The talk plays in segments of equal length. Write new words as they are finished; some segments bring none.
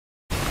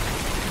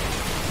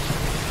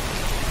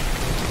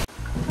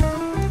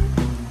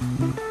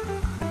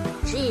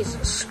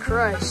Jesus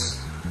Christ.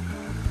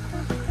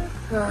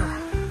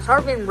 It's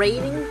already been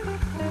raining,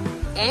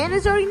 and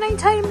it's already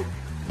nighttime.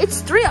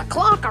 It's 3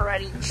 o'clock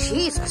already.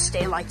 Jesus,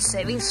 daylight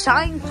savings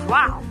time.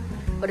 Wow.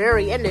 But it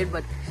already ended,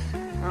 but I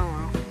don't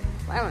know.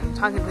 Why am I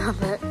talking about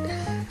that?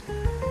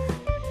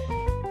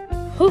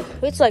 Whew,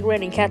 it's like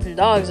raining cats and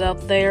dogs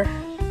out there.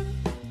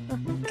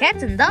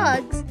 Cats and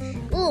dogs?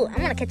 Ooh,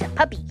 I'm gonna catch a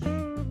puppy.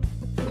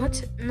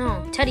 What?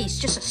 No, Teddy's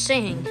just a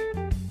saying.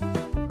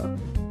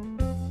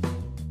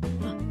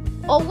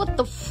 Oh, what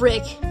the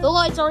frick? The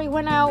lights already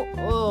went out.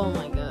 Oh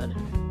my god.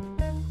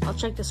 I'll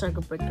check the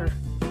circuit breaker.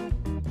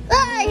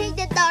 I hate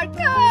the dark.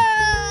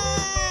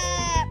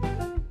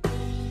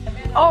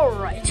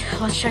 Alright,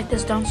 let's check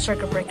this down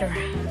circuit breaker.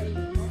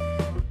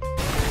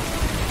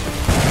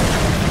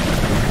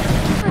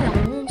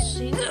 Let's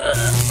see.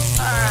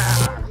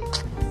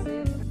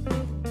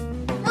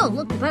 Oh,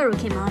 look, the battery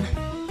came on.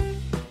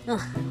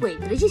 Wait,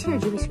 did I just hear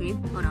Jimmy scream?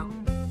 Oh no.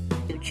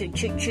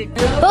 Shoot.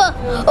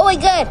 Oh my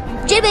god!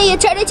 Jimmy, you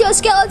turned into a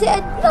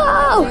skeleton!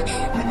 No!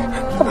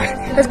 Come on,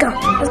 let's go. Go.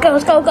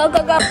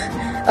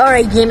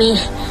 Alright, Jimmy.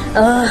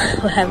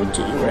 What happened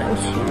to you around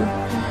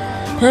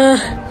here?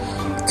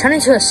 Turn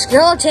into a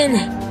skeleton!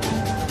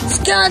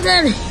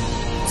 Skeleton!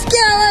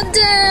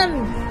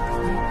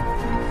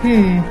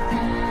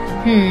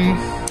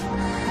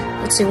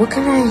 Let's see, what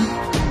can I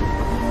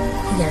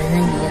got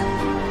an idea.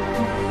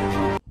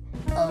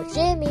 Oh,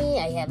 Jimmy,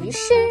 I have your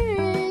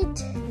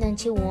shirt.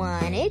 Don't you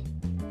want it?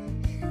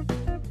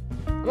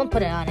 I'm gonna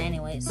put it on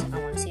anyways. I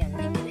wanna see I'm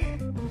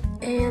naked.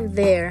 And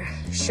there,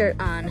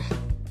 shirt on.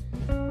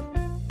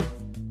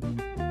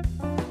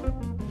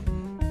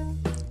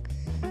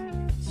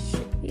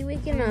 Should be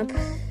waking up.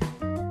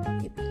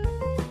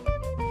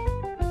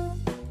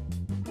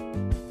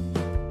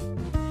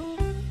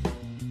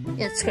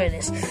 Yeah, let's screw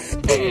this.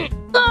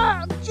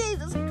 Oh,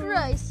 Jesus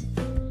Christ.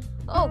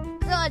 Oh,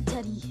 God,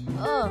 Teddy.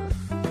 Oh,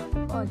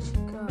 fudge,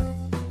 God.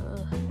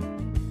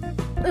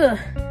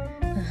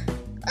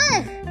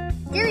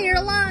 Jimmy, you're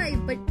alive,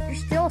 but You're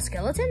still a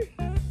skeleton?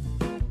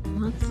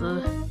 What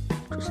the?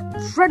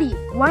 Freddy,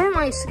 why am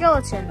I a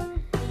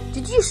skeleton?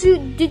 Did you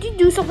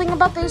do something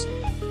about this?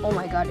 Oh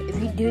my god, if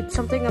you did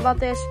something about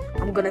this,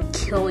 I'm gonna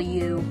kill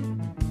you.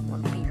 I'm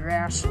gonna beat your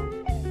ass.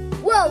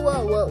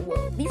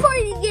 Whoa. Before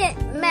you get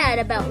mad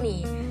about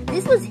me,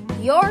 this was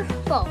your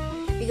fault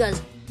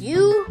because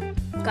you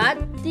got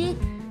the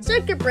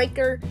circuit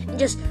breaker and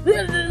just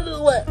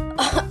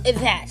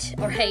that,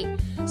 alright?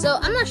 So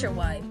I'm not sure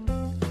why.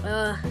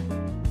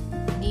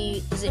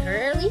 Is it her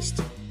at least?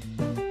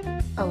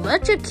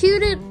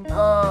 Electrocuted?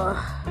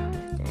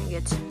 Dang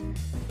it.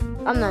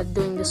 I'm not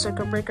doing the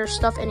circuit breaker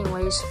stuff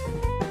anyways.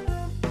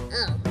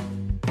 Oh.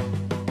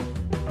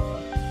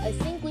 I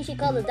think we should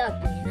call the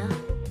doctor, you know?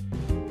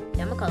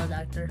 Yeah, I'm gonna call the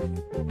doctor.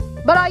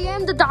 But I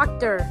am the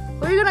doctor!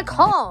 Who are you gonna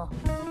call?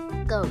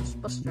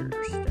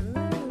 Ghostbusters.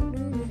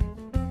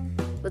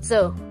 But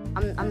so,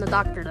 I'm the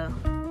doctor though.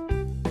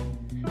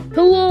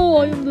 Hello,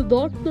 I am the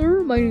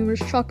doctor. My name is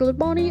Chocolate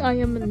Bonnie. I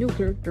am a new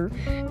character.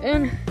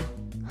 And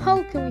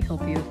how can we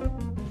help you?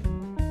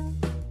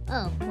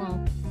 Oh, well,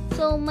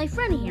 so my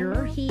friend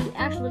here, he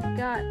actually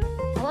got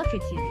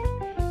electrocuted,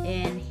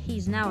 and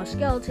he's now a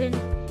skeleton,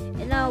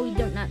 and now we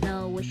do not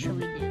know what shall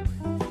we do.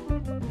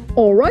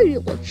 Alrighty,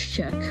 let's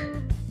check.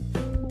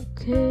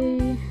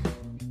 Okay.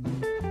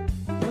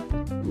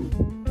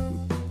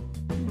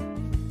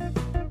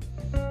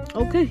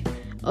 Okay.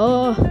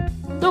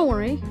 Don't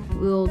worry.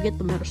 We'll get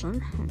the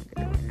medicine. I'm gonna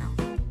get it right now.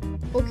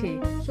 Okay,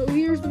 so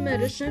here's the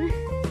medicine.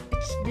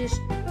 It's this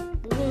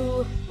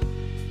blue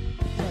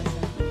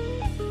medicine.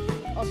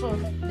 Also,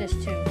 this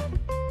too.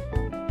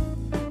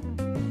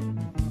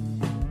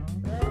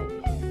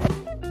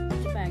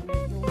 It's a bag,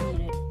 you'll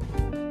need it.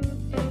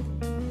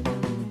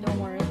 And don't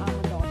worry, I'm a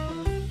doctor.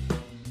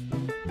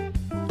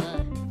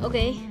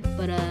 Okay,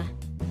 but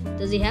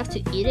does he have to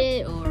eat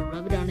it or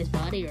rub it on his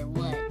body or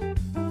what?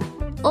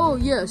 Oh,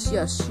 yes,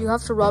 you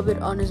have to rub it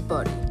on his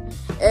body.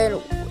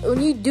 And when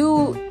you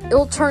do,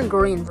 it'll turn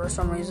green for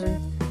some reason.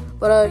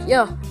 But,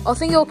 yeah, I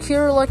think it'll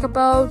cure like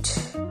about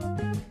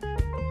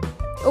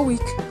a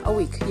week.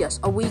 Yes,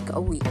 a week.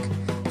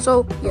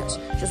 So, yes,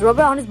 just rub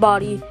it on his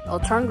body, it'll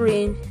turn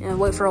green, and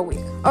wait for a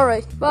week.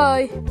 Alright,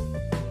 bye.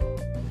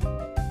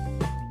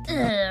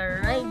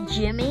 Alright,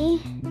 Jimmy.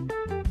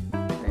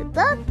 The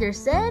doctor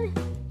said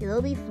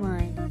you'll be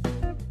fine.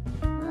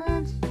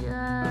 Let's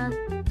just...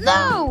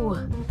 No!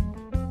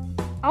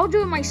 I'll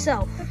do it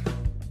myself.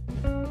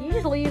 Can you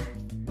just leave?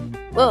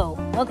 Whoa,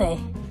 okay.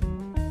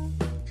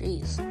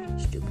 Jeez,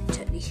 stupid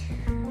Teddy.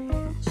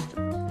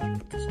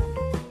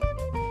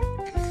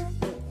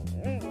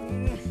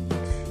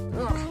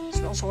 Ugh, it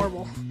smells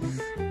horrible.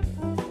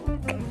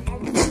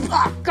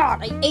 Oh,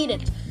 God, I ate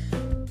it.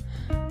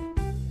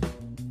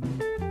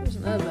 It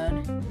wasn't that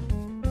bad.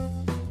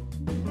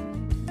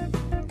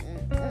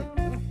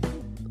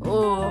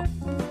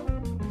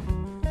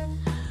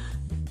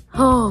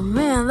 Oh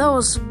man, that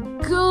was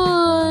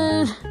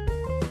good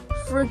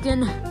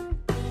freaking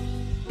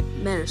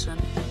medicine.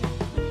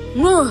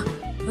 Oh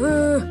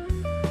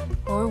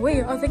Oh,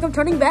 wait, I think I'm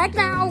turning back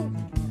now.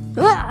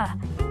 Ah!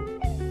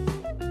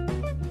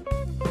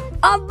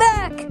 I'm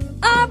back!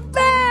 I'm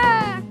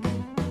back!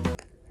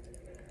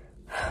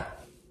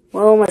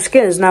 Well, my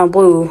skin is now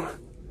blue.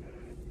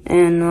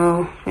 And,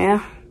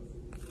 yeah.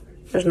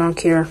 There's no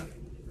cure.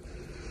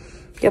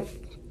 Yep.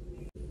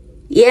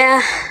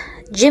 Yeah,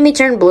 Jimmy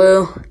turned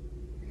blue.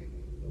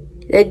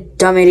 That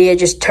dumb idiot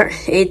just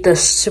ate the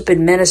stupid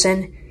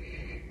medicine.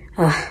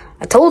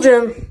 I told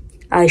him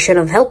I should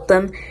have helped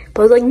them,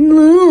 but I was like,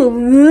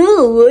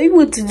 no, I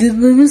want to do it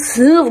by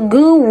myself.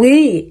 Go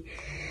away.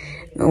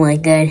 Oh my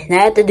god, now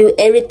I have to do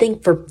everything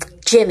for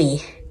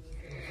Jimmy.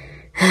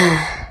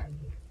 And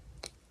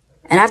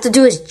I have to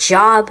do his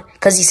job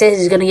because he says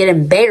he's going to get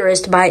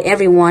embarrassed by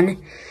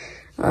everyone.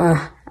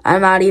 I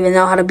don't even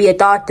know how to be a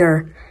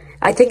doctor.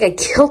 I think I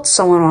killed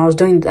someone while I was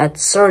doing that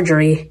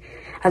surgery.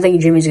 I think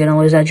Jimmy's going to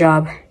lose that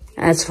job.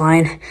 That's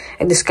fine.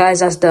 I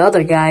disguised as the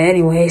other guy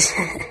anyways.